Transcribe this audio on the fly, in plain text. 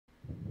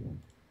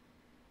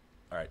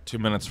All right, 2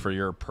 minutes for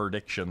your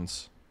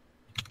predictions.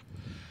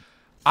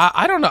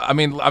 I don't know. I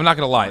mean, I'm not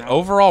gonna lie.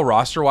 Overall,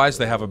 roster-wise,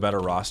 they have a better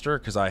roster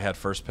because I had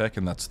first pick,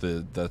 and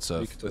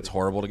it's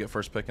horrible to get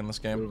first pick in this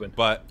game.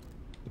 But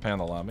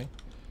depending on the lobby,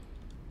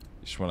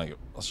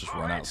 let's just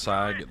run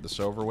outside, get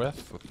this over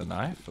with the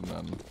knife, and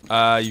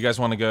then you guys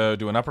want to go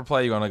do an upper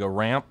play? You want to go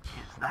ramp?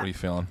 What are you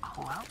feeling?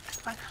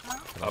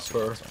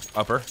 Upper.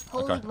 Upper.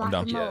 Okay, I'm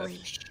down. Yeah,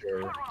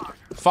 sure.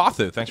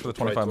 Fathu, thanks for the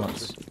 25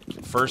 months.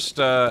 First,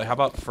 how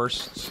about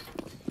first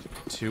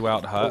 2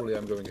 out hut? Probably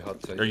I'm going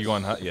hut. Are you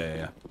going hut?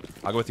 Yeah.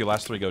 I'll go with you.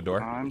 Last 3 go door.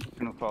 I'm just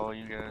gonna follow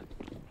you guys.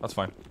 That's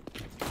fine.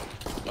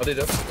 I did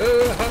up.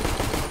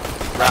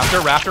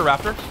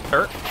 Raptor.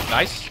 Hurt.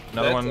 Nice.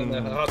 Another one.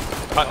 Hut.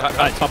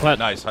 Top hut.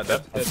 Nice. Hut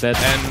dead. That's dead.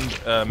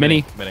 And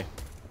Mini.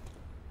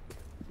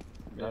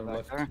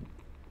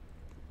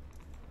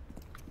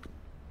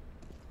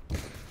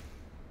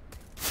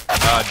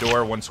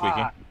 Door, one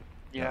squeaking.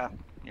 Yeah.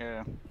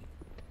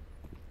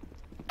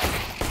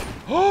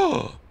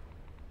 Oh!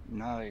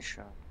 Nice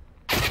shot.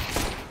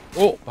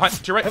 Oh, behind,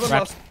 to your right.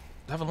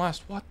 Heaven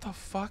last. What the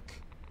fuck?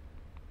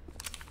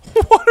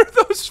 What are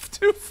those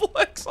 2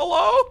 flicks?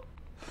 Hello?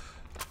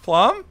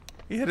 Plum?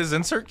 He hit his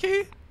insert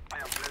key?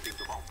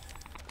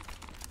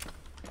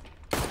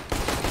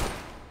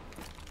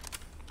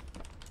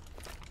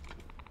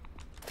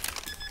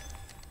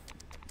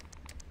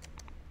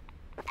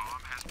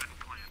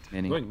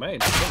 Going main.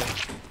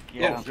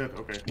 Yeah. Oh shit,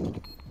 okay.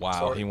 Wow,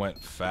 Sorry. he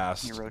went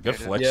fast. He Good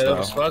flicks, yeah,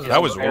 though.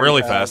 That was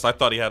really fast. I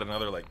thought he had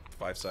another, like,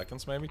 5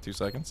 seconds, maybe? 2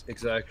 seconds?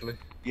 Exactly.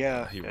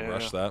 Yeah. He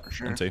rushed that. For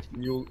sure. NT.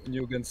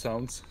 New gun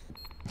sounds.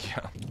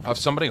 Yeah. If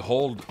somebody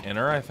hold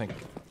inner, I think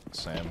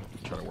Sam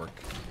try to work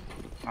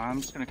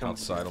I'm just gonna come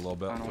outside a little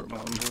bit. I don't know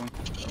what I'm doing.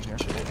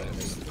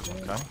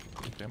 Okay.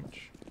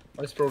 Damage.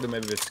 That's probably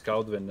maybe with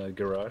scout when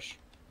garage.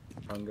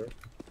 Hunger.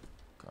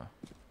 Okay.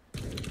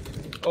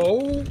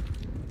 Oh!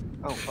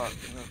 Oh fuck.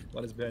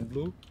 One is behind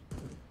blue.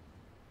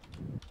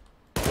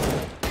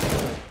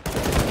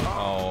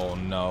 Oh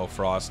no,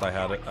 Frost, I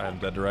had it. I had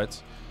dead to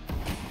rights.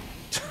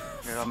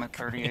 Dude, I'm at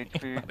 30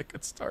 HP. Not a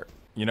good start.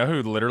 You know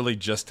who literally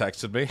just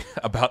texted me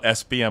about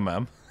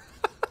SBMM?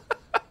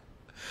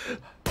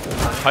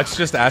 Hutch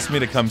just asked me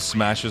to come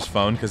smash his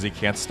phone because he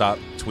can't stop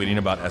tweeting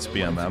about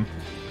SBMM.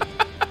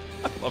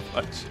 I love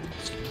Hutch.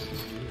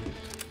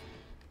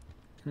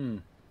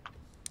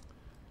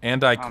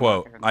 And I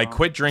quote, I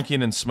quit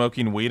drinking and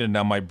smoking weed and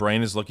now my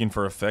brain is looking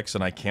for a fix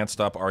and I can't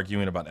stop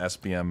arguing about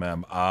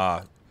SBMM.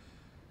 Ah,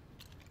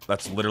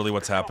 that's literally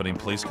what's happening.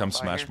 Please come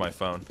smash my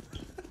phone.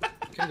 You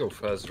can go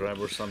fast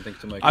drive or something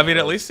to make. I mean,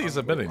 at least he's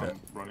admitting it.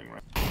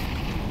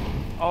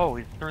 Oh,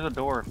 he's through the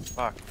door.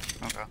 Fuck.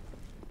 Okay.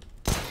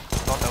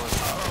 Thought that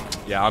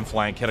was. Yeah, on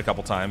flank, hit a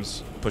couple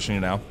times, pushing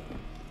you now.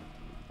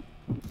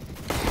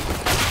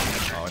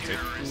 Oh, I see.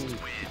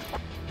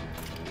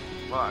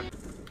 Fuck.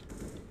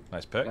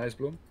 Nice pick. Nice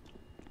bloom.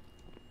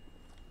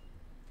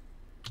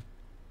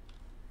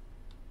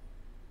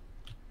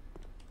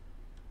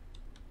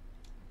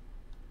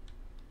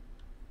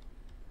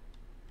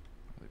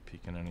 Are they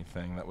peeking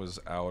anything? That was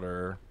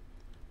outer.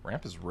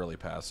 Ramp is really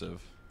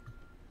passive.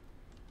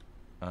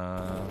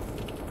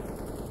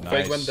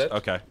 Nice. One dead.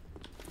 Okay.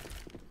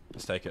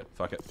 Let's take it.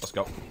 Fuck it. Let's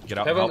go. Get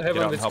out. Heaven, Get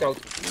out and help.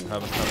 scout.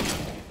 Heaven.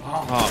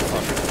 Oh,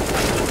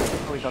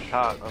 fuck. Oh, he's up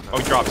top. Okay. Oh,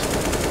 he drops.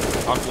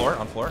 On floor.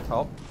 On floor.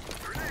 Help.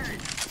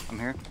 I'm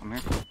here.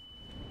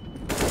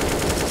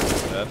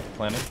 Dead.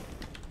 Planning.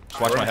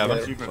 Just watch my heaven.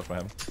 Just watch my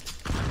heaven.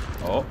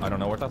 Oh, I don't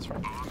know where that's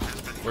from.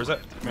 Where's it?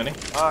 Mini?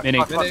 Mini.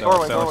 Fuck,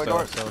 doorway.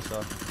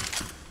 Sail.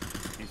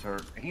 He's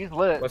hurt. He's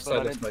lit, Left but I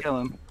side, didn't left kill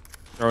him.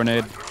 Throw a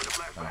nade.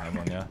 I have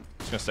one, yeah.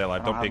 Just gonna stay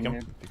alive. Don't peek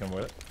him. Peek him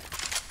with it.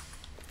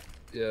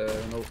 Yeah,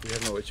 no, we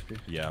have no HP.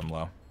 Yeah, I'm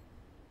low.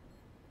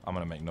 I'm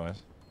gonna make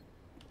noise.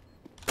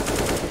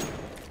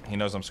 He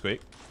knows I'm squeak.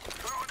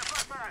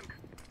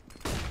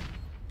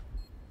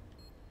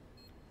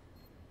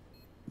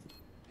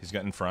 He's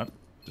getting in front.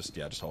 Just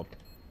hold.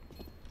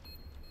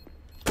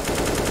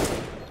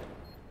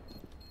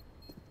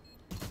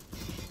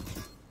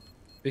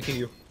 Picking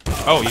you.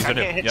 Oh, he's I in can't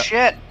it. hit Yep.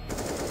 shit.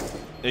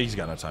 He's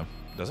got no time.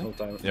 Does he? No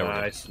time. Yeah,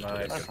 nice, we're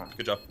good. nice.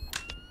 Good job.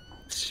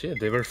 Shit,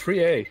 they were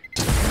 3A.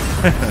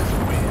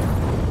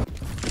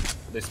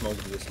 They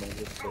smoked it,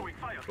 so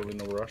probably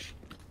no rush.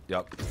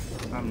 Yep.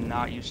 I'm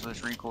not used to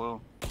this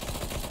recoil.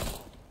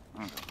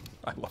 Okay.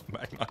 I love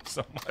Magnon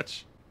so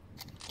much.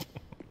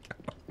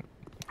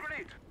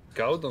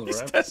 Scout on He's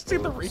ramp.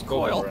 testing the or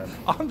scope recoil ramp.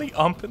 on the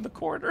ump in the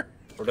corner.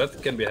 Or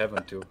that can be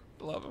heaven too.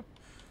 Love him.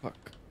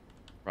 Fuck.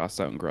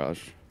 Frost out in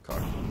garage.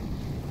 Car.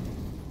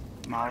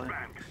 Molly.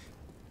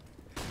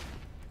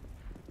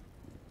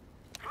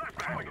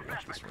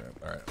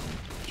 Alright.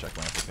 Check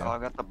my Oh, I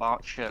got the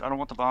bomb. Shit, I don't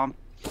want the bomb.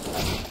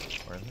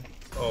 Where is it?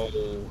 Oh,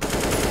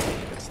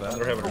 It's that.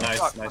 under heaven. Nice,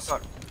 Fuck, nice.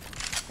 fuck.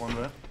 One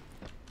minute.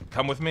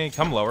 Come with me.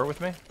 Come lower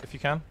with me, if you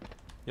can.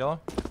 Yellow.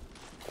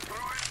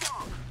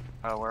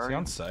 Where Is are he you?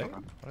 on site? Okay.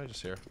 What did I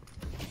just hear?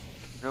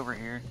 He's over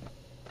here.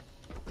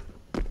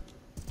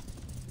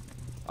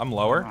 I'm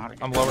lower. I don't know how to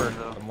get I'm lower.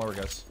 through, though. I'm lower,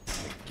 guys.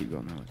 Keep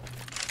going that way.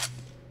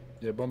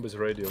 Yeah, bomb is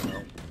radio now.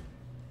 Should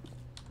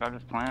I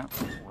just plant?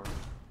 Or...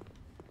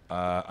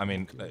 I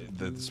mean,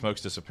 the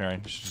smoke's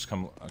disappearing. You should just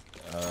come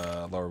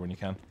lower when you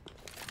can.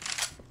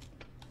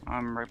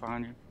 I'm right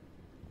behind you.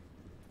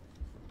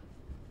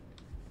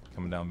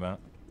 Coming down vent.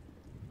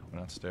 Coming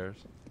downstairs.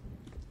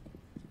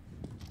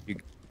 You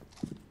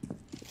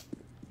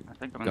I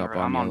think I'm, Got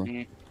I'm on yellow.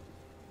 B.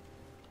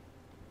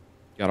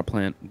 gotta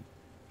plant.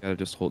 Gotta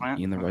just hold Plant?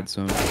 E in the Okay. red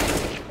zone.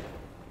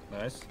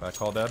 Nice. Back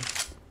call dead.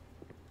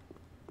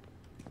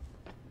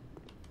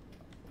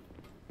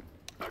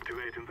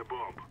 Activating the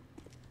bomb.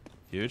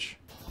 Huge.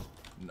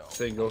 No.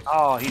 Single.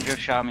 Oh, he just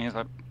shot me as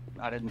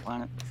I didn't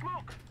plant it.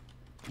 Smoke.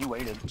 He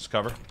waited. Just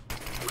cover.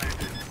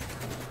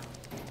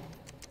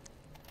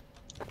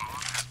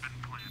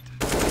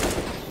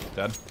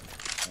 Dead.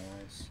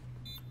 Nice.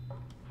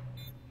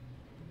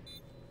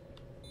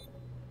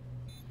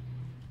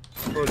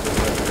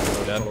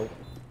 Dead.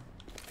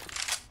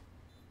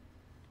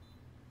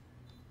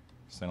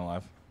 Staying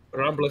alive.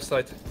 Ramp left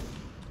side.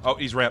 Oh,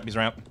 he's ramp. He's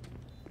ramp.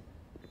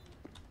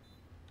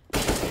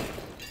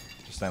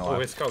 Just staying Oh,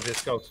 alive. he's scout, he's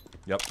scout.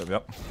 Yep.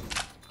 Yep.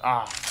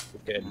 Ah,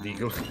 okay,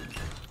 deagle.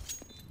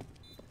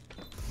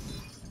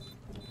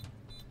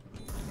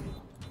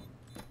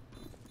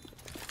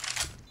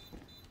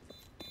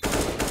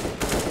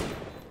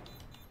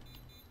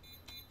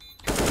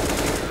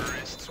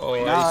 Oh,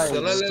 Nice.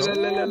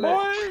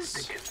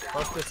 Boys.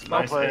 Fastest Well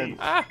nice. played.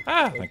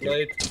 Thank you.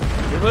 Played.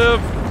 You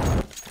live.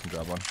 Can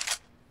grab one.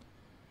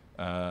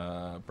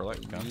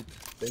 Burlap gun.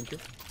 Thank you.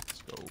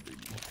 Let's go, baby.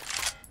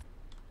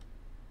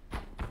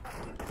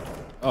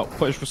 Oh,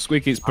 push for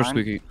squeakies. Push Fine.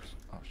 squeaky.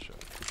 Oh shit.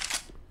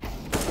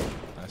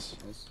 Nice.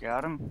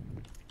 Got him.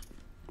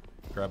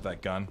 Grab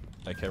that gun.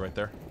 AK right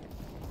there.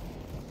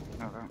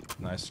 Okay.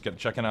 Nice.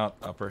 Checking out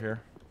upper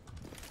here.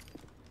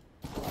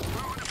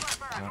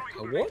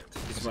 What?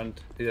 He's went.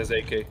 He has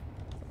AK.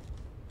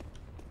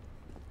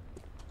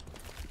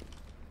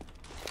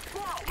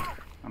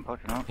 I'm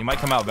pushing up. He might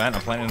come out vent.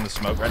 I'm planting in the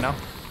smoke right now.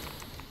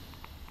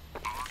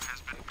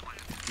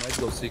 Might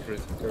go secret.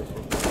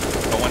 Careful.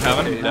 Oh, one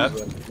heaven. Okay, Dead.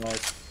 he's went.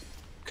 Nice.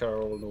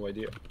 Carol, no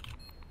idea.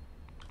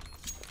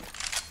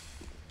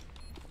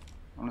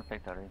 I'm gonna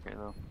take that AK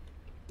though.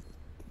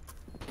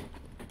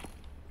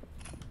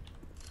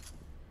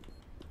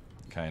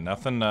 Okay,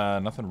 nothing.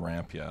 Nothing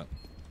ramp yet.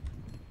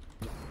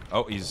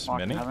 Oh, he's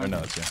Watching mini. heaven. Or no,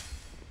 it's you.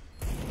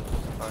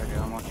 Sorry, dude,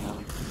 I'm watching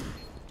him.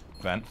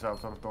 Vent. It's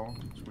outside of door.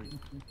 Sweet.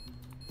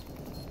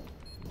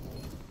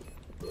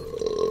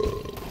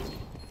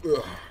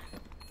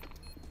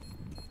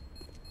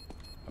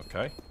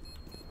 Okay.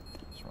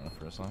 Just running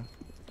for his line.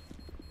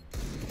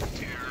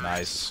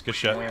 Nice. Good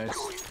shit. Nice.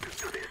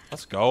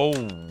 Let's go.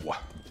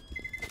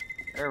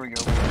 There we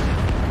go.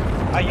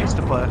 I used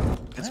to play.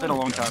 It's been a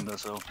long time though,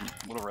 so I'm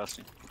a little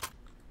rusty.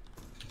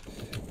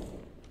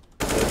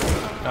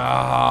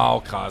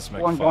 Oh,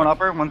 cosmic. One fuck. going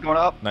upper, one going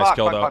up. Nice Fuck,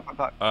 kill fuck, though. fuck,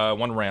 fuck, fuck.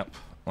 One ramp.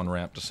 One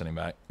ramp. Just sitting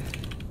back.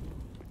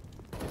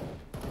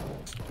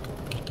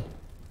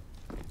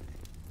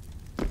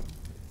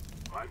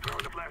 I'm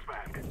throwing a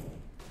flashbang.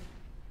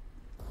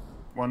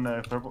 One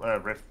purple,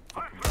 red.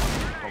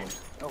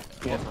 Oh,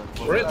 yeah.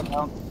 Red. I'm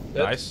down.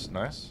 Dead. Nice.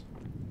 Nice.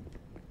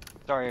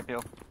 Sorry, AP.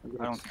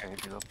 I don't care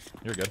AP though.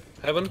 You're good.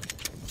 Heaven.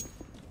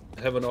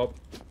 Heaven up.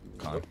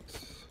 Con.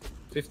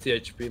 50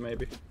 HP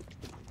maybe.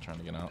 Trying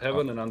to get out.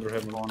 Heaven Oh, and under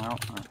heaven. Going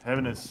out.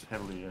 Heaven is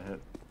heavily ahead.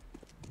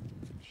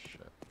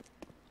 shit.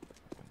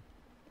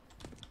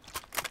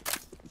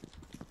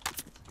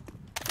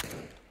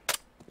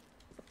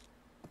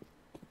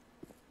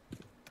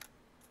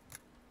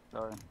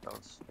 Sorry, that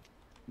was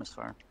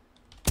misfire.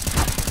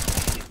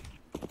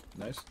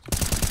 Nice.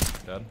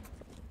 Dead.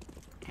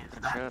 Good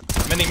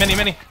shit.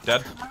 Mini.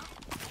 Dead.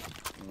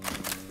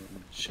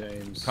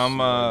 James. Come,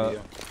 no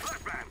idea.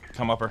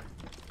 Come upper.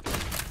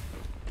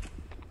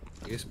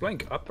 He's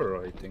playing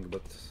upper, I think,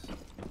 but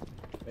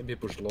maybe he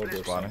pushed lower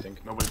or Spawning. something.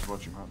 Nobody's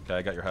watching him. Okay,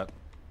 I got your hat.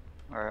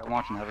 Alright, I'm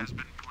watching heavens.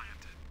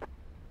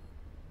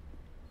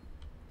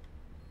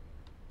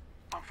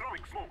 I'm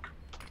throwing smoke.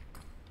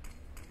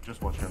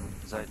 Just watch him.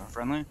 Is that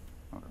friendly?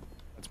 Okay.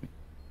 That's me.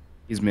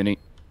 He's mini.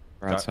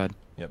 Or Got- outside.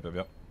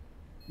 Yep.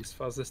 He's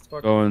fast as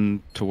fuck.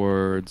 Going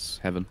towards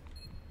heaven.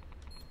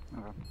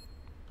 Okay.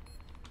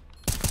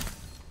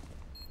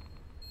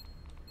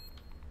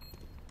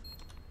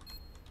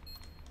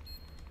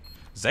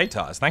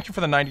 Zetas, thank you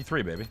for the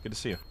 93, baby. Good to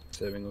see you.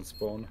 Saving on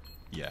spawn.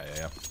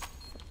 Yeah.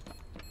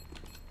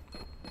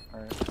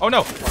 Alright. Oh no!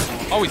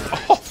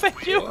 Oh,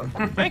 thank you!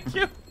 Thank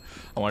you!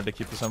 I wanted to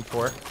keep this on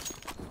 4.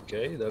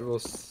 Okay, that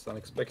was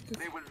unexpected.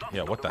 They will not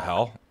Yeah, what the stop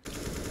hell?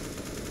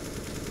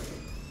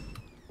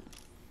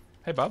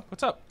 Hey, Bob,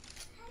 what's up?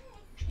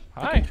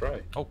 I Hi. can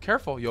try. Oh,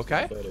 careful. You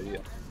okay? Bad idea.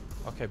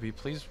 Okay, B,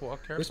 please walk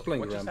careful. Who's playing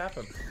what just ramp?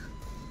 happened?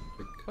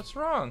 What's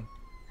wrong?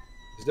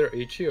 Is there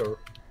HE or?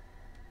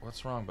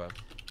 What's wrong, Bob?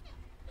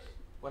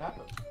 What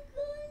happened?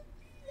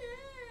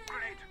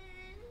 Grenade.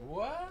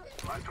 What?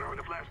 I'm throwing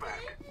a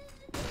flashbang.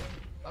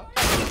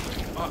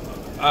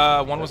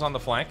 One was on the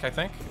flank, I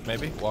think.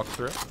 Maybe. Walk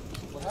through.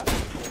 What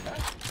happened?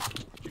 Okay.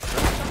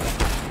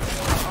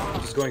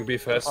 It's going to be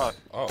fast. Fuck.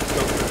 Oh.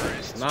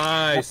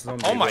 Nice.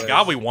 Zombie Oh my guys.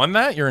 god, we won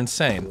that? You're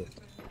insane.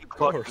 Of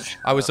course.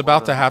 I was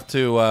about to have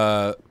to,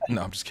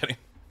 no, I'm just kidding.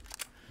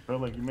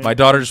 But, like, you made My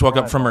daughter just woke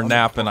up Brian from her on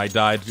nap the and I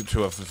died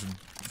to a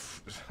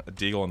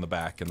deagle in the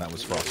back, and that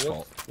was Frost's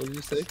fault. What did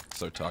you say?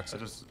 So I toxic.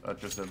 just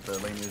said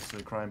Lane is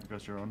crying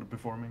because you're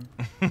underperforming.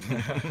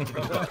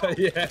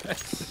 Yeah.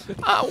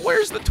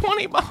 Where's the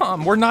 20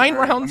 bomb? We're 9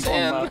 rounds Going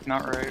in. left,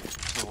 not right.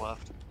 To the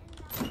left.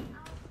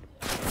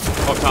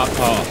 Oh,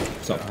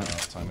 top.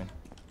 Timing.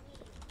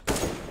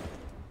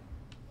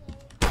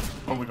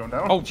 Oh, we're going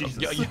down? Oh,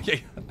 Jesus. yeah.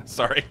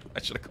 Sorry,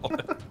 I should have called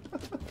it.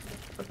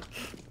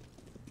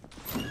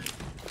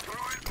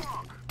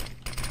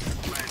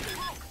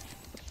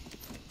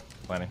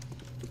 Planning.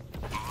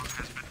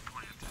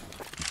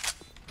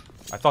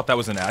 I thought that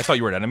was an. I thought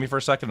you were an enemy for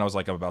a second. And I was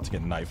like, I'm about to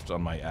get knifed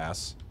on my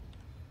ass.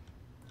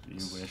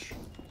 You wish.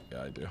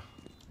 Yeah, I do.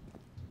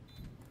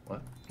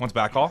 What? One's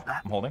back call.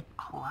 I'm holding.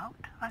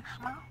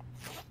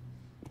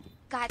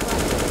 Got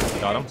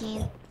him.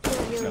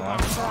 Really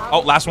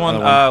Oh, last one.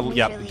 Another one.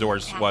 Yeah, Really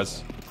doors happy.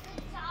 was.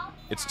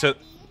 It's to.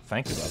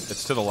 Thank you, love.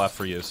 It's to the left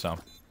for you. So,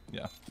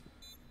 yeah.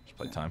 Just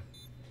play time.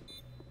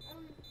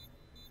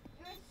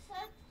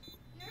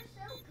 You're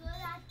so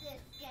good at this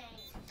game.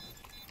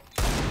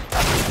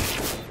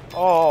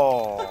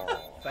 Oh.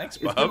 Thanks,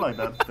 It's been bub. like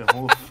that the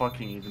whole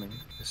fucking evening.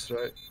 That's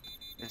right.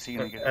 Is he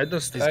gonna get I it?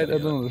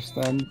 don't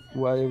understand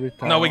why every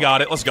time. No, we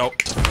got it. Let's go.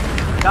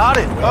 Got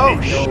it! Oh,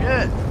 Hey, yo.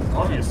 shit!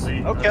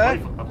 Obviously.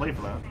 Okay. I play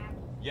for that.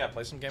 Yeah,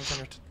 play some games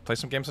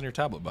on your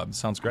tablet, bub. It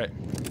sounds great.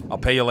 I'll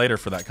pay you later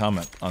for that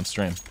comment on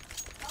stream.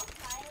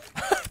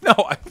 No,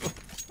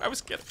 I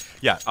was kidding.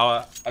 Yeah,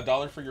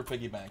 $1 for your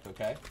piggy bank,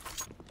 okay?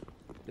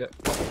 Yeah.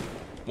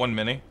 1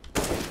 mini.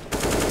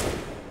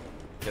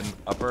 Getting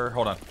upper.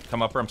 Hold on.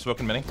 Come upper. I'm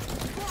smoking mini.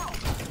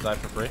 Die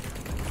for free.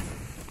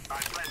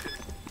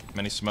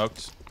 Mini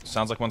smoked.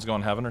 Sounds like one's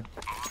going heaven or.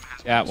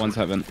 Yeah, one's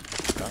heaven.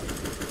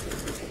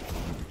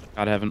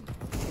 Got heaven.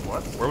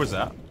 What? Where was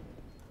that?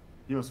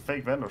 He was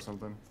fake vent or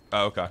something.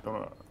 Oh, okay. Don't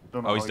know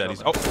Oh, how he's he dead. got He's.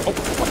 that.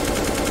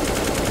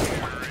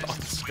 Oh,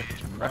 scared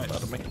the crap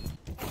out of me.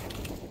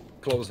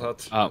 Close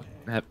hut. Oh,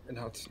 In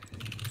hut.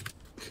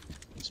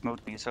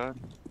 Smoked B side.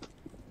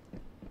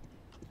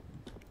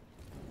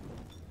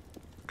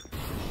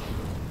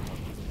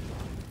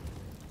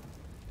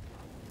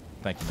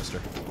 Thank you, mister.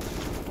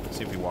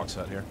 See if he walks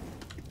out here.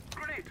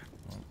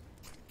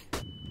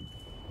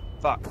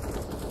 Fuck.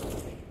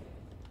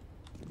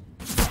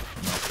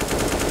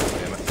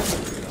 Damn it.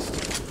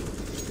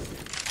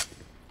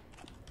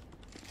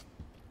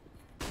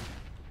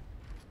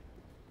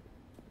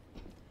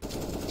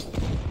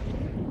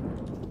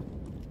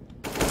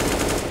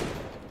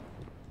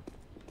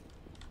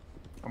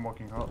 I'm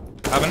walking hot.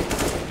 Heaven?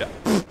 Yeah.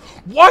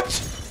 What?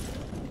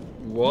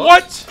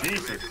 What?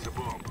 Jesus.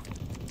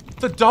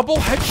 The double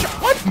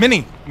headshot? What?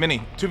 Mini.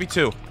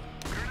 2v2.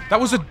 That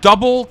was a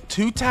double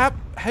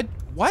 2-tap head.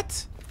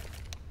 What?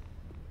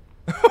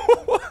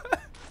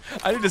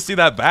 I need to see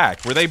that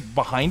back. Were they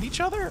behind each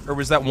other? Or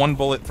was that one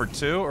bullet for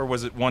 2? Or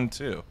was it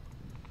 1-2?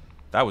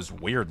 That was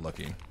weird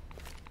looking.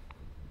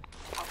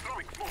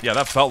 Yeah,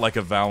 that felt like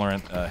a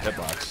Valorant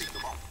hitbox.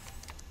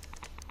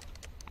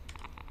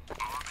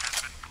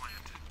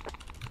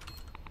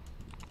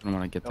 I don't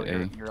want to get Oh,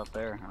 the A. you're up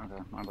there.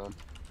 Okay, my bad.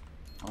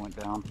 I went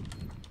down.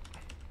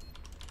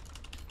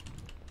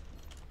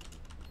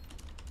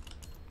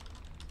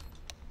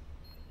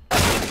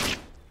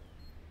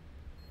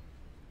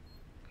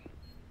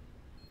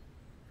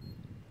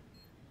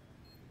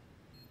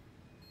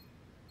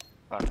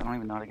 Fuck, I don't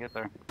even know how to get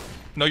there.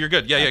 No, you're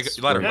good. Yeah, That's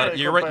ladder. great. ladder.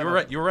 Yeah, You're go right. back. You're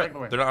right. You're Back right.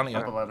 away. They're not on it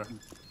Up yet. the ladder.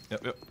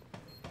 Yep.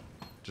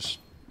 Just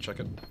check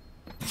it.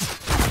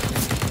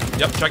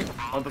 Yep, check it.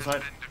 On the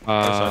side.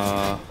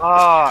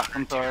 Ah,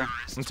 I'm sorry.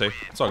 Let's see.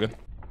 It's all good.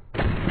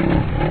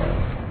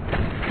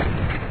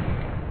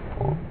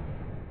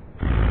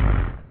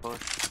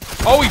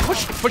 Oh, he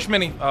pushed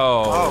mini.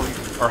 Oh,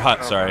 or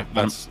hut. Sorry,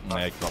 that's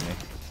yeah, he killed me.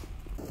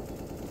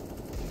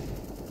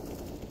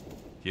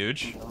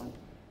 Huge.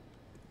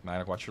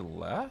 Manic, watch your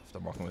left.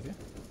 I'm walking with you.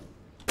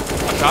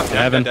 On top,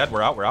 dead.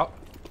 We're out.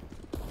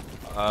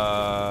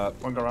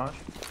 One garage.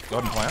 Go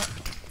ahead and plant.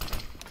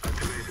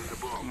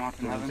 Knocked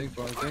in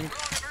heaven.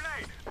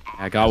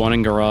 I got one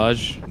in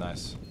garage.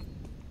 Nice.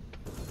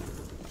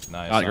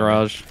 Nice. Got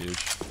garage.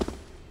 Huge.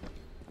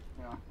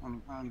 Yeah,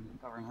 I'm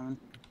covering heaven.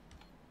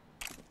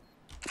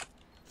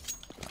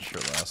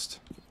 Sure last.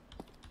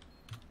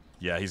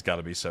 Yeah, he's got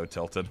to be so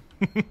tilted.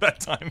 That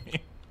timing.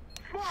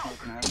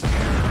 Smoking heaven.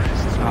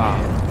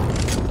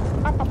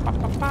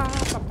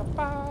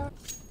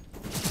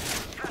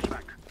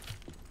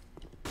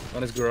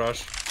 One is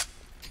garage.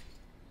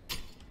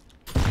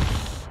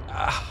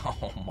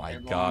 Oh my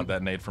god,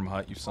 that nade from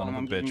Hut, you son of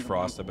a bitch,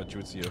 Frost. I bet you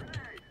it's you.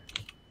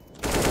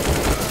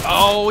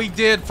 Oh, he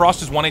did!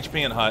 Frost is 1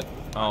 HP in Hut.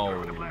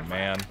 Oh,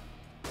 man.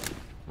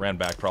 Ran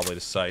back probably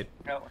to sight.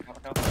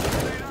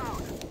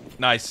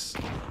 Nice.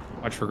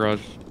 Watch for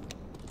garage.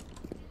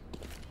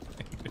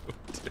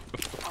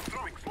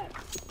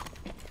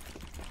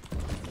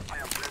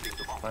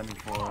 Planning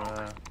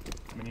for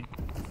Mini.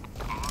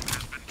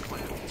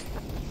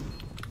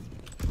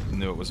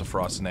 Knew it was a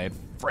frost nade.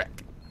 Frick.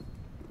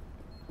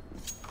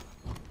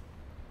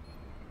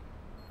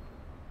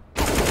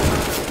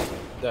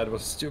 That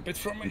was stupid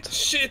from me.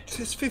 Shit,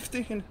 it's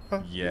 50 in.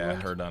 Yeah,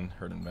 her done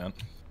vent.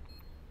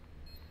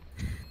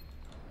 You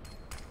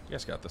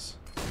guys got this.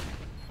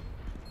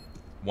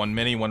 One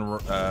mini, one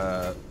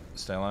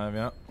stay alive,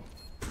 yeah.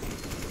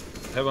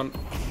 Heaven.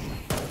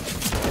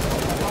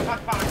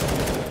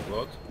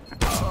 What?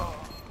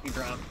 He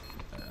dropped.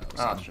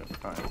 Ah, shit.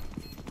 Alright.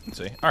 Let's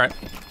see. Alright.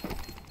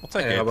 We'll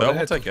take Yeah, it, but though. I We'll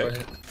had to take it.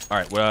 play it.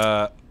 Alright,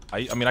 well,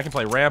 I mean, I can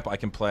play ramp, I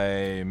can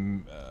play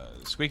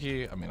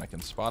squeaky, I mean, I can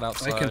spot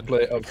outside. I can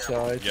play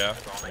outside. Yeah.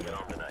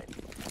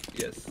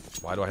 Yes.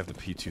 Why do I have the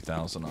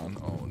P2000 on?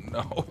 Oh,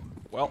 no.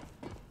 Well,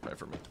 try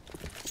for me.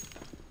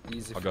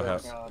 Easy. I'll go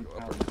flash. half.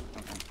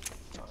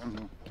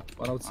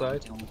 One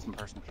outside. Dealing with some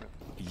personal shit.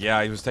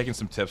 Yeah, he was taking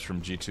some tips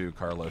from G2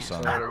 Carlos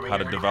on how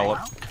to develop.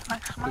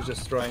 He's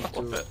just trying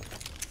to.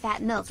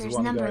 Fat Milker's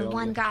one guy number only.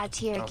 one god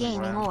tier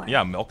gaming or.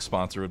 Yeah, milk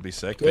sponsor would be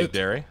sick. Good. Big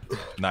dairy.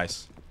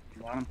 Nice.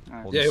 You want him?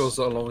 Alright. Hold Yeah, he this- was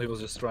alone. He was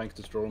just trying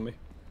to troll me.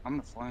 I'm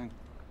the flank.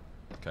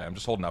 Okay, I'm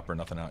just holding upper,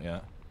 nothing out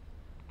yet.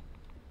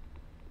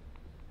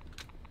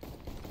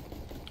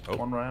 Oh.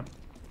 One ramp.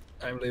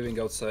 I'm leaving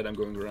outside. I'm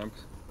going ramp.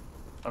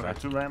 Okay, Okay.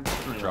 2 ramps,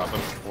 3 Drop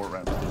ramps, him. 4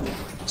 ramps.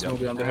 Smoke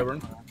behind the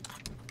heaven.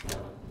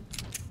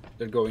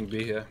 They're going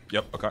B here.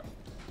 Yep, okay.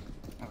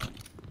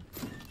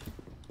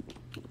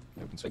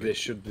 Like they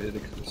should be. The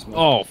smoke.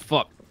 Oh,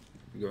 fuck.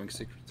 Going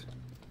secret.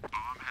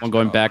 One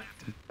going back.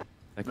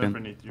 Back They're in.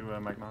 beneath you,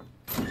 Magnock.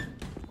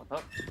 What's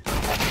up?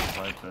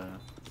 Right,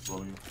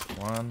 slow you.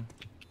 One.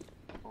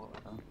 Pull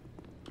it down.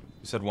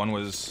 You said one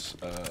was,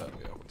 yeah,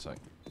 one sec.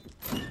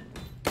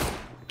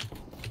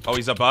 Oh,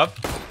 he's above?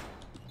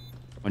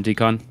 One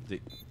decon.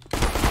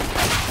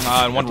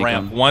 And one Decon.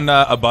 ramp. One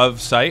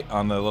above site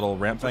on the little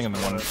ramp thing, and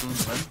then one.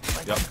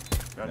 Yep.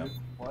 Got Yep. you.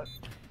 What?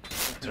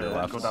 To your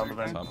left. Go down the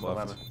vent. Top on the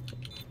left. ladder.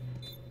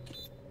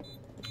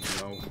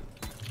 No.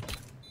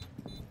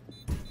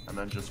 And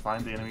then just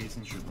find the enemies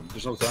and shoot them.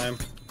 There's no time.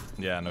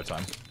 Yeah, no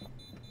time.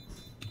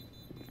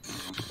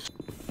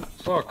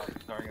 Fuck.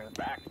 Sorry,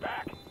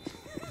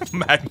 guys.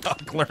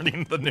 Magnock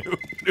learning the new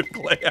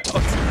layout.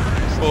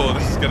 Oh,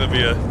 this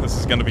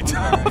is gonna be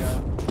tough.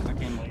 I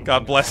came late.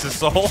 God bless his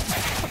soul.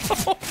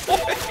 Oh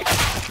boy.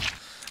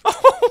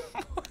 Oh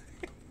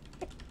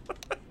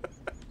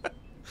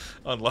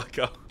my.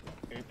 Unlucko.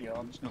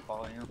 I'm just gonna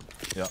follow you.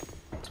 Yeah.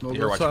 Smoke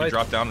Here, watch me outside.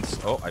 drop down. And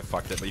oh, I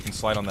fucked it, but you can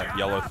slide on that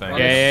yellow thing.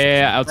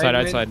 Yeah. Outside,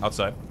 Main, outside.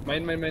 Outside.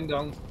 Main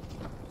down.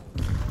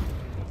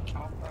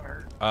 Oh, that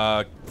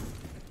hurt.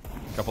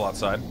 Couple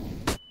outside.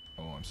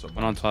 Oh, I'm so One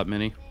bummed. on top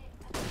mini.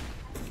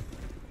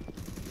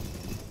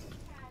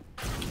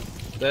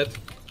 Dead.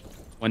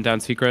 One down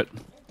secret.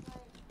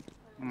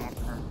 I'm off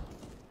her.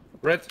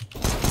 Red.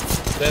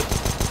 Dead.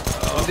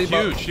 One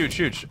debuff.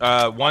 Huge.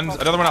 Another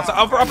one outside.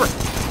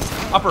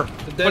 Upper.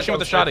 dead Pushing with the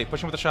outside. shoddy.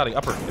 Pushing with the shoddy.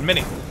 Upper. And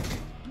mini.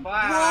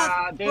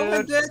 Ah, I'm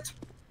dude. dead.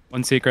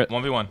 One secret.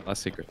 1v1.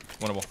 Last secret.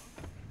 Winnable.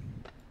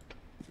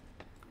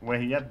 Where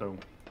he at though?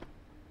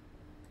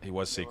 He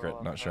was secret.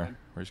 Not sure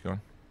where he's going.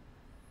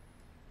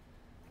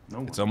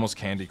 No. It's almost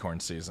candy corn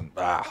season.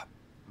 Ah.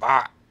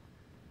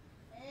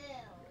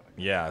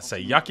 Yeah,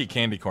 say yucky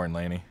candy corn,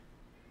 Laney.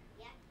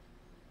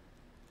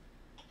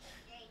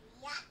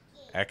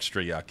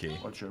 Extra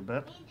yucky. What's your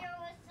bet? There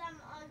was some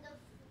on the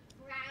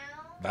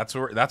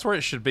ground. That's where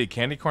it should be.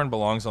 Candy corn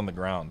belongs on the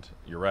ground.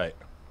 You're right.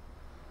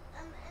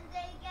 And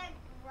they get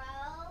grow.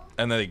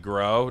 And they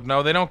grow.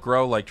 No, they don't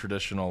grow like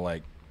traditional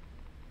like.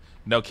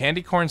 No,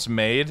 candy corn's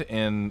made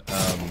in.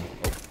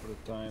 For the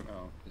time.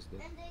 Oh, he's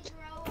dead. And they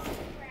grow on the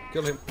ground.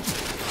 Kill him.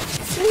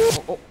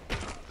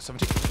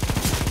 17.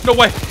 No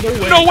way!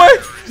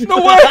 No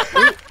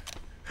way!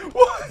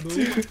 What?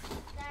 Sorry.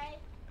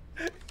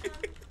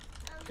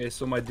 Okay,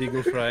 so my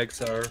deagle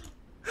frags are.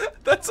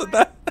 That's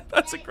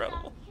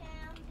incredible.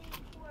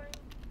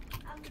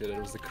 Okay,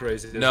 that was the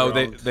craziest. No,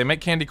 round. they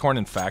make candy corn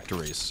in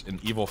factories, in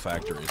evil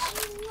factories.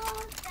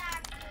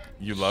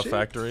 You love Shit.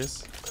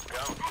 factories?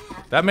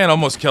 That man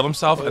almost killed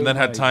himself and then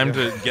had my time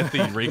to God. get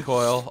the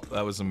recoil.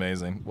 That was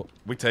amazing. Well,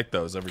 we take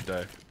those every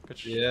day.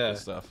 Good Yeah. good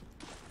stuff.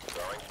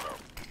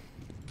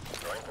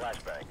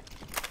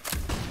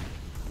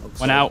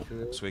 One out.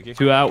 Squeaky.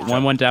 2 out.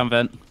 One down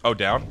vent. Oh,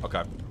 down?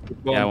 Okay.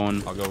 Yeah,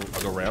 one. I'll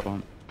go ramp.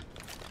 Bomb.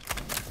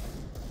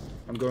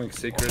 I'm going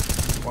secret.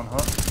 One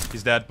hut.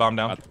 He's dead. Bomb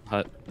down.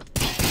 Hut.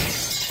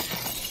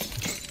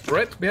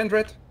 Red, behind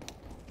red.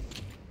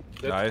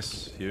 Dead.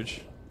 Nice.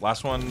 Huge.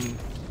 Last one.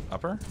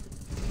 Upper?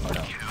 Oh,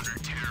 no.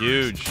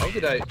 Huge. How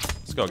did I?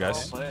 Let's go,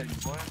 guys. Play,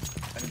 boy.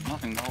 I did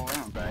nothing the whole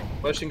round. Bang.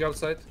 Flashing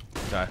outside.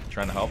 Okay.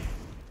 Trying to help.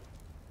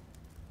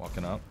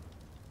 Walking up.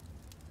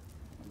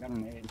 I got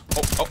an aid.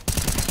 Oh.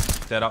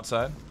 Dead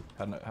outside.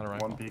 Had a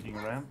rifle. One peeking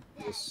ramp.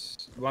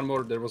 There's one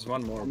more. There was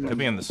one more. Could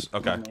be in this.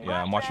 Okay.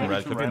 Yeah, I'm watching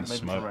red. Could be in the Maybe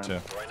smoke, two too.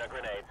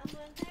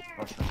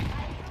 Oh, shit.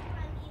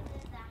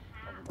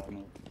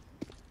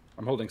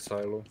 I'm holding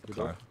silo. Good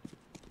Okay. luck.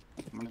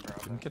 I'm gonna grab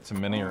Didn't it. get to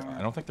mini or.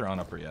 I don't think they're on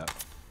upper yet.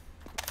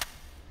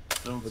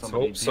 Still Let's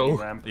somebody hope so. digging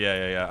ramp.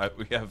 Yeah.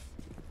 We have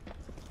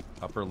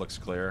upper looks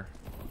clear.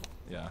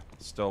 Yeah,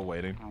 still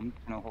waiting. I'm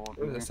gonna hold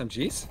Oh, here.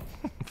 SMGs?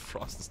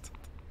 Frost is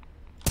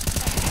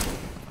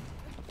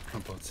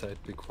Jump outside,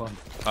 big one.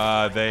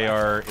 they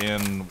are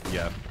in.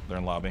 Yeah, they're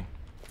in lobby.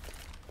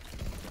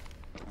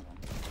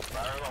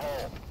 Fire in the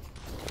hole.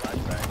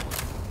 Flashbang.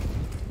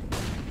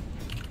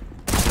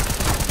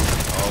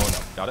 Oh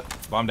no, got it.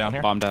 Bomb down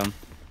here. Bomb down.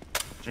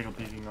 Jiggle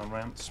peeking on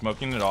ramp.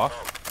 Smoking it off.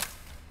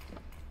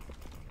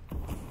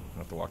 I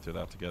have to walk through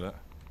that to get it.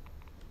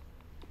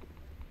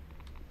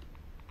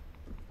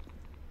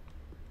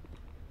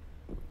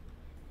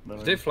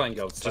 If they're flying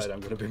outside, I'm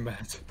gonna be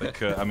mad. They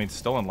could. I mean,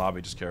 still in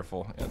lobby. Just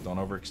careful. Yeah, don't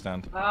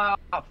overextend. Ah,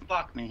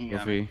 fuck me. Yeah.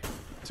 Goofy.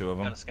 Two of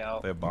them. Got a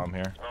scout. They have bomb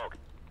here. Smoke.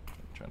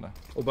 Trying to.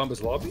 Oh,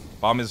 Bamba's lobby?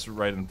 Bomb is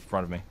right in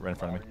front of me. Right in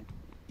front of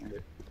me.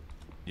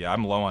 Yeah,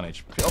 I'm low on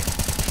HP. Oh.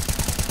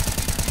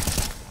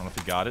 I don't know if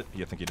he got it.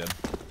 You think he did?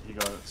 You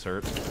got it. It's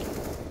hurt.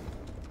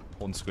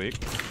 Holding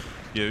squeak.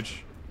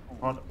 Huge.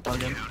 Hot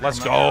again. Let's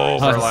go,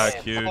 Nice. Verlac.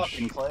 Fucking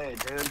Huge. clay,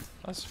 dude.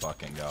 Let's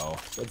fucking go.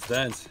 Let's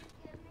dance.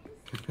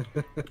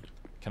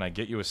 Can I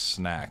get you a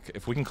snack?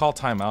 If we can call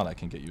timeout, I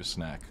can get you a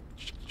snack.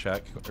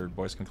 Check. Or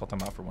boys can call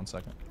timeout for 1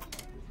 second.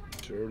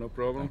 Sure, no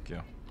problem. Thank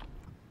you.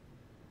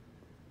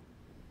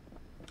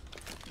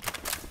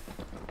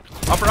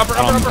 Upper.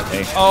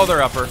 Okay. Oh,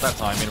 they're upper. That's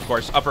fine. I mean, of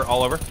course. Upper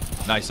all over.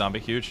 Nice zombie.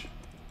 Huge.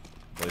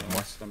 Believe more.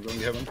 Nice, I'm going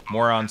to heaven.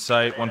 More on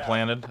site. One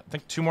planted. I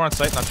think 2 more on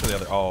site. Not sure the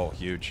other. Oh,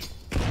 huge.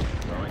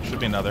 Should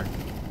be another.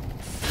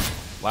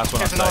 Last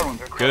one on There's another one.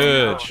 site. They're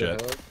Good crawling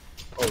shit.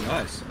 Oh,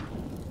 nice.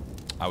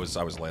 I was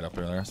late up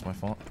there. That's my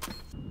fault.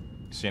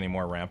 See any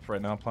more ramp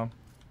right now, Plum?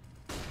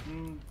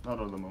 Not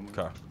at the moment.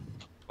 Okay.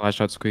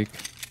 Flash out squeak. Or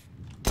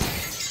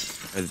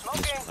just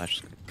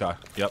flash. Okay.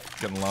 Yep.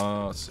 Getting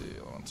low. Let's see.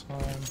 On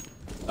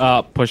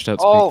time. Pushed out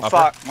Oh, squeak.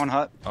 Upper. fuck. One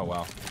hut. Oh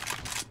wow.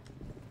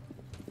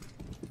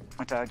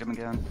 I tagged him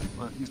again,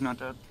 but he's not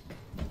dead.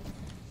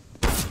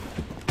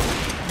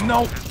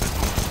 No.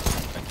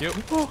 Thank you.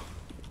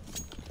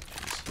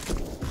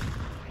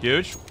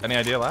 Huge. Any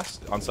idea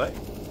last on site?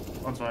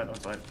 On side.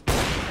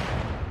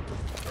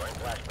 Throwing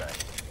flashbang.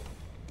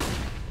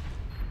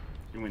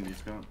 You win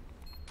these guns.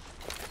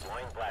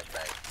 Deploying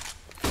flashbang.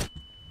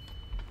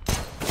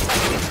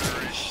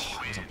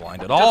 Wasn't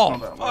blind at all.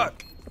 not that low.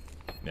 Fuck.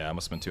 Yeah, I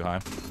must have been too high.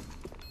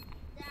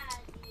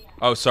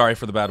 Oh, sorry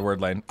for the bad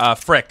word, Lane.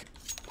 Frick.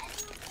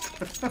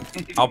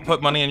 I'll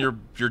put money in your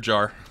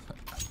jar.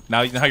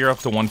 Now you're up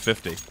to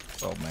 150.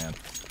 Oh man.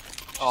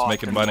 Just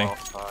making money.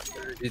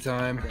 Every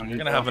time. You're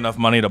gonna have enough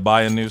money to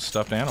buy a new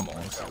stuffed animal.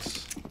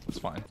 It's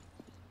fine.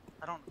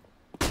 I don't.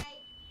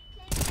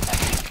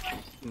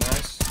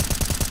 Nice.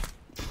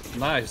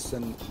 Nice,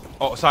 and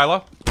Oh,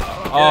 silo.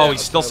 Oh,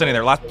 he's still sitting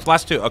there.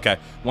 Last 2. Okay,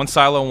 1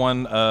 silo,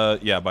 1.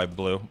 Yeah, by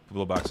blue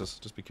boxes.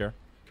 Just be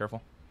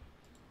careful.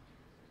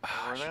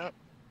 Where they at?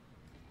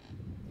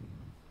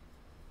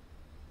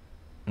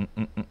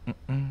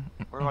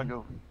 Where do I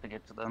go to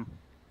get to them?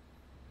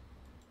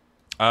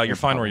 You're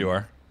fine where you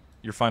are.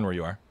 You're fine where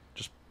you are.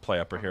 Just play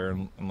upper here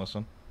and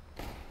listen.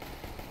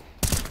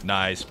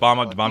 Nice.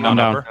 Bomb down down.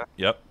 upper.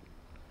 Yep.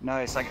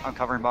 Nice. I'm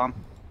covering bomb.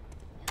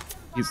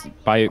 He's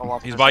by you. I'll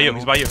walk He's this by you.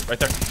 angle. He's by you. Right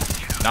there.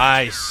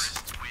 Nice.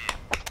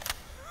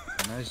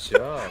 nice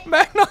job.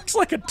 Magnox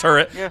like a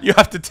turret. Yeah. You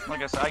have to.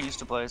 Like I said, I used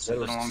to play. It's been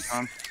a long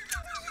time.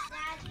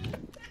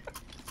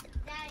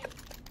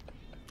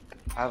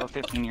 I have a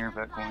 15-year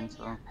Bitcoin,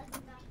 so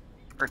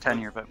or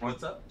 10-year Bitcoin.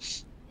 What's up?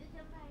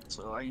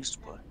 So I used to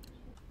play.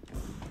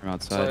 From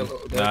outside. Silo,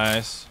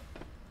 Nice.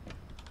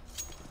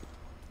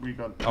 We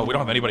got. Oh, we don't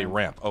have anybody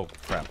ramp. Oh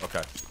crap. Okay,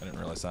 I didn't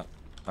realize that.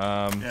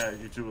 Yeah,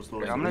 you two will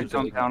slow. I'm gonna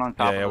jump down on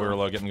top. Yeah, of we were them.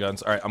 low getting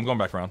guns. All right, I'm going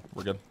back around.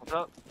 We're good. What's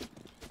up?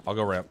 I'll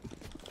go ramp.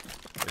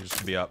 They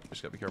just be up.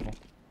 Just gotta be careful.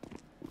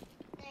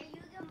 There,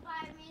 you can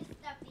buy me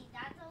stuffy.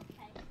 That's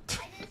okay.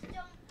 I just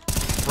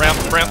don't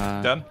know.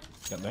 Ramp. Done.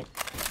 Got Nick.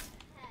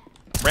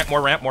 Ramp.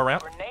 More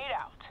ramp. Grenade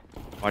out.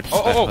 Watch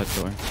Oh. that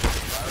door.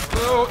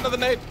 Oh, another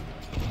nade.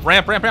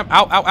 Ramp.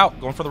 Out.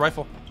 Going for the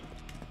rifle.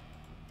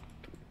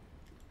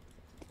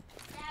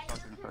 Dad, you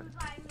can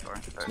buy me Sorry.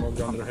 Smoke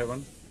under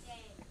heaven.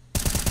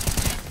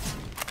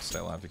 Stay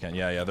alive if you can.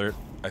 Yeah. They're.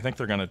 I think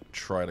they're gonna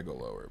try to go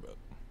lower, but.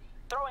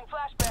 Throwing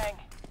flashbang.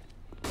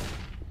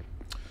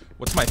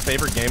 What's my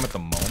favorite game at the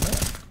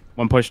moment?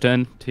 One pushed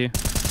in to you.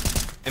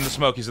 In the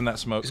smoke. He's in that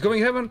smoke. He's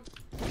going heaven.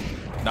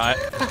 Not.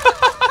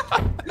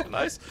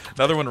 Nice.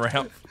 Another one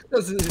ramp.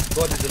 His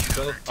body just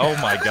fell. Oh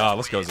my god.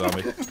 Let's go,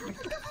 zombie.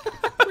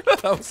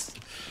 that was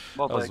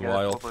Well played, guys. Well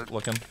wild played.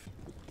 looking.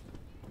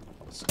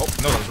 Oh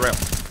no, that was ramp.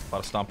 A lot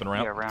of stomping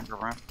ramp. Yeah, ramp.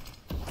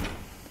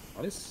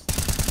 Nice.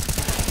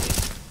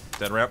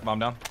 Dead ramp. Bomb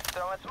down.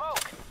 Throwing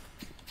smoke.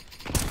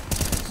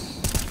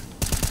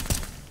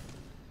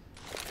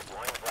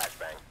 Deploying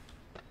flashbang.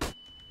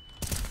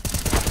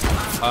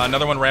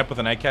 Another one ramp with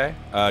an AK.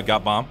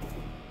 Got bomb.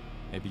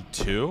 Maybe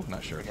 2.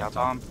 Not sure. Yeah,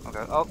 bomb.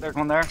 Okay. Oh, there's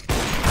one there.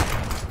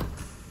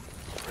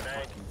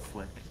 Grenade.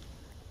 Flick.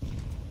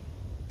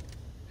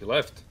 He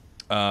left.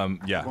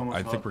 Yeah,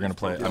 I think we're gonna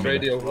play. I mean,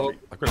 Radio vlog.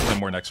 we're gonna play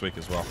more next week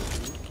as well.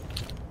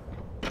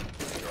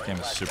 This game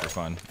is super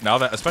fun. Now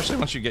that, especially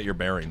once you get your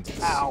bearings.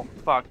 Ow,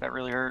 fuck, that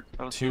really hurt.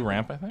 That was 2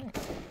 ramp, I think.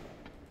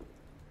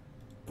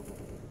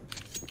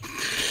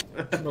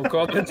 No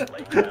comment.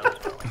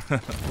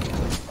 You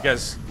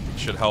guys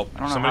should help. I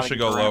don't know Somebody how to should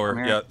get go the ramp lower.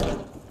 from Yeah, here.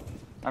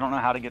 I don't know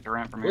how to get the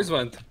ramp from here. Where's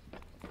went?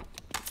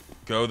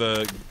 go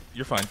the.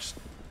 You're fine.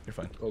 You're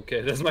fine.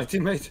 Okay, that's my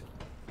teammate.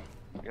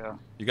 Yeah.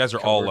 You guys are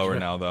all lower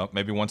now, though.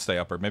 Maybe one stay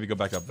upper. Maybe go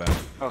back up then. Okay,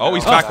 Oh,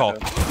 he's I'll back go all.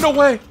 back No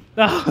way.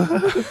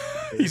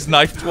 He's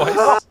knifed twice.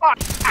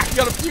 You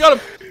got him. You got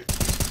him.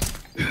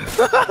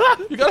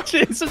 You got him.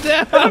 Chase him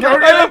down.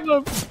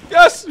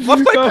 Yes.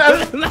 Left click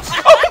that.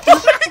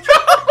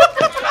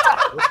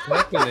 Oh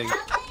What's happening?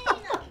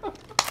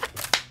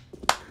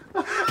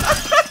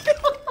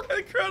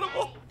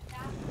 Incredible.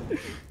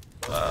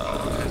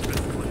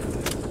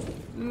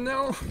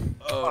 No.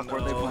 Oh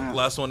where'd they plant?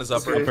 Last one is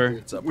upper. Okay,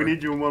 It's upper. we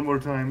need you one more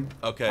time.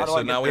 Okay, How do so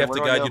I get now we there? have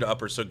to Where do I guide go? you to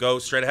upper. So go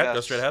straight ahead. Go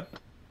Yes. straight ahead.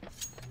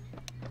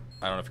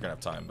 I don't know if you're gonna have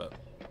time, but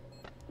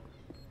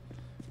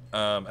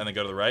and then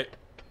go to the right,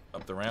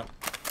 up the ramp,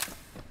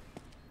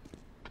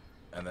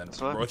 and then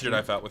So with your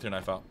knife out. With your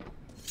knife out,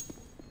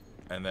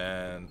 and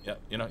then yeah,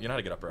 you know how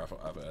to get up or out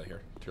of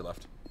here to your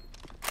left,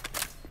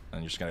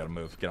 and you're just gonna gotta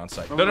move. Get on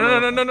site. No, no, no,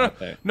 no, no, no,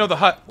 Okay. no. The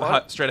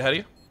hut straight ahead of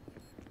you.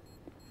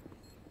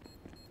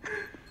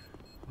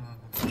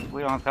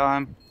 We don't have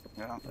time.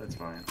 Yeah. That's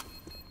fine.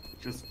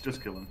 Just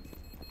kill him.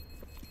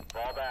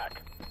 Fall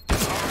back.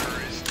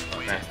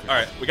 All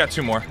right, we got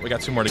 2 more. We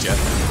got 2 more to get.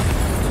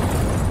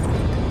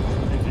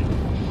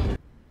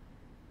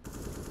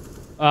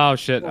 Oh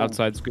shit!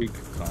 Outside squeak.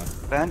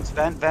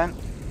 Vent.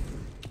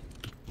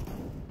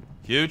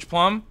 Huge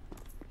plum.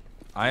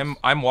 I'm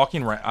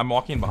walking right. I'm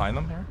walking behind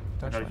them here.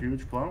 I got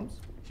huge plums.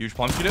 Huge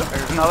plums you do.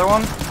 There's another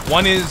one.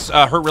 One is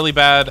hurt really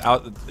bad.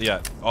 Out.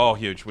 Yeah. Oh,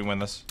 huge. We win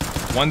this.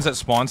 One's at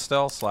spawn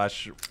still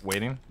 /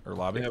 waiting or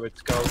lobby. Yeah, but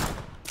scout.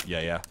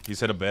 Yeah. He's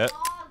hit a bit.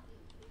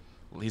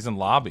 He's in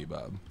lobby,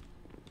 bub.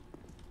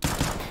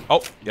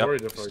 Oh, yep.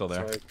 Worried if I Still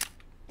there. tried.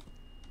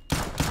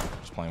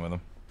 Just playing with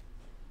him.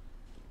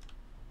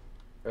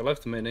 I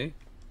left mini.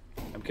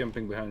 I'm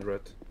camping behind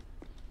red.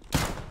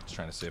 Just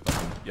trying to see if I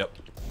can. Yep.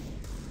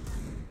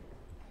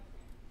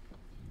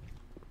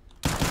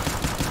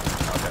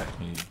 Okay.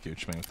 He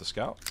gooched me with the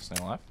scout.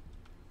 Staying alive.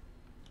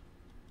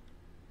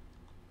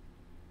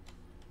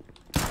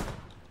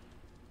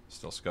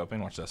 Still scoping.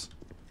 Watch this.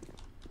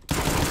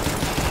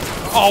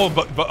 Oh,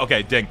 but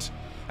okay, dinked.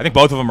 I think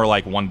both of them are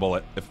like 1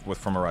 bullet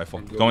from a rifle.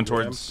 And Going to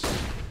the towards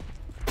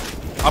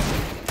up.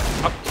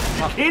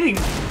 Kidding!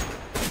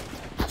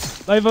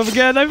 Knife him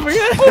again. Knife him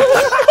again.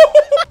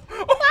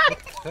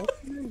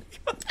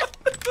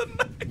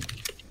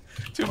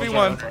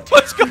 2v1.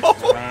 Let's go.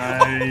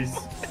 Nice.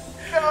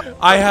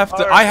 I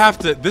have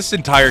to. This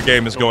entire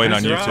game is going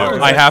on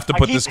YouTube. I have to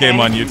put this game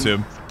on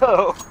YouTube.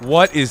 Oh.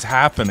 What is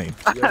happening?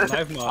 You're a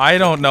knife master. I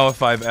don't know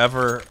if I've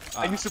ever.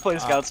 I used to play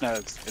Scout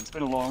Snaps. It's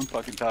been a long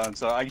fucking time,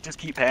 so I just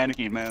keep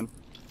panicking, man.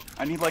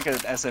 I need like an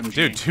SMG.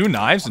 Dude, 2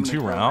 knives in I'm 2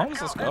 gonna go.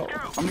 rounds. Let's go.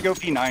 I'm gonna go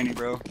P90,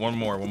 bro. One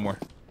more.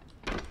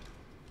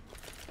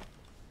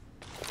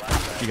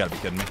 You gotta be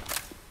kidding me.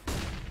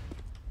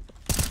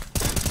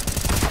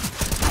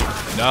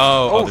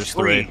 No. Oh, there's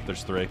 3. sweet.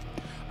 There's 3.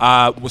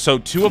 So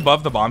 2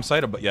 above the bomb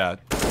site. Yeah,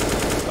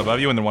 above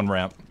you, and then 1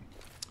 ramp.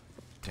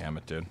 Damn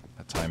it, dude.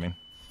 That timing.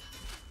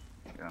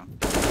 Yeah.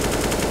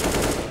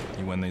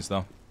 You win these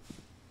though.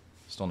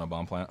 Still no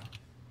bomb plant.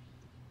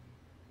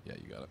 Yeah,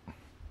 you got it.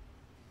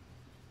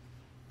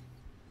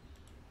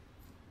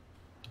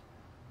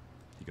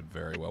 He could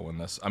very well win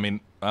this. I mean,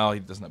 well, he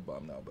doesn't have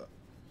bomb now, but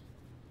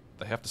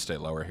they have to stay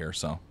lower here,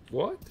 so.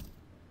 What?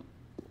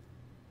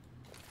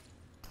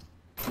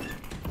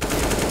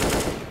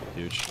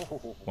 Huge.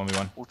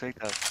 1v1. We'll take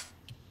that.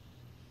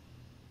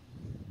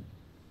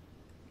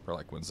 Or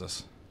like wins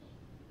this.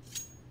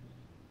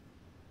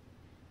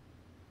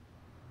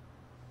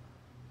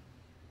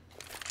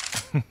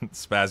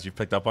 Spaz, you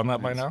picked up on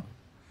that by now?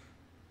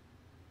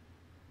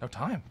 No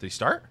time. Did he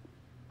start?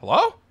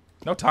 Hello?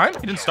 No time?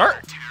 He didn't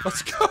start?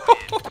 Let's go.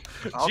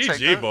 I'll take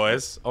GG, that.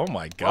 boys. Oh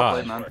my Well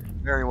played, god. man.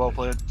 Very well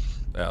played.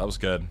 Yeah, that was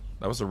good.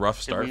 That was a rough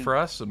start we- for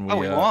us, and we, Oh,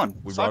 we won.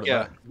 we Fuck brought it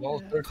yeah. back.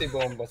 Well, 30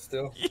 bomb, but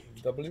still.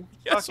 W.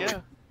 Yes, Fuck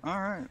yeah.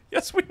 Alright.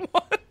 yes, we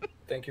won.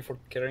 Thank you for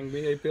carrying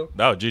me, Apil.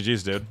 No,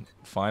 GG's, dude.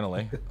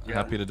 Finally.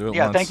 Happy to do it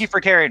Yeah, once. thank you for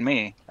carrying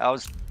me. I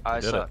did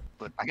it. suck.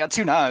 But I got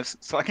 2 knives,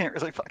 so I can't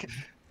really fucking...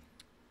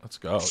 Let's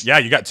go. Yeah,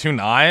 you got 2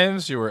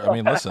 knives. You were. I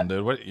mean, listen,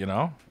 dude. What you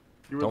know?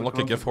 You were Don't the look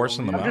a gift horse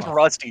in the content I'm mouth. just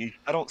rusty.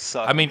 I don't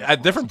suck. I mean,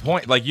 at different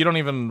point, like you don't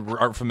even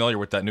aren't familiar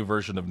with that new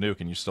version of Nuke,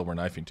 and you still were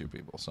knifing 2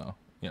 people. So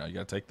you know you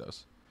gotta take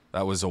those.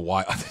 That was a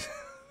wild.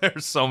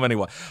 There's so many.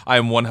 I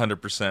am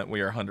 100%.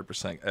 We are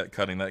 100% at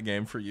cutting that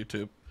game for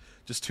YouTube.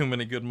 Just too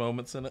many good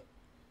moments in it.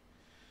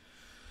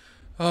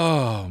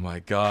 Oh my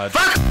god.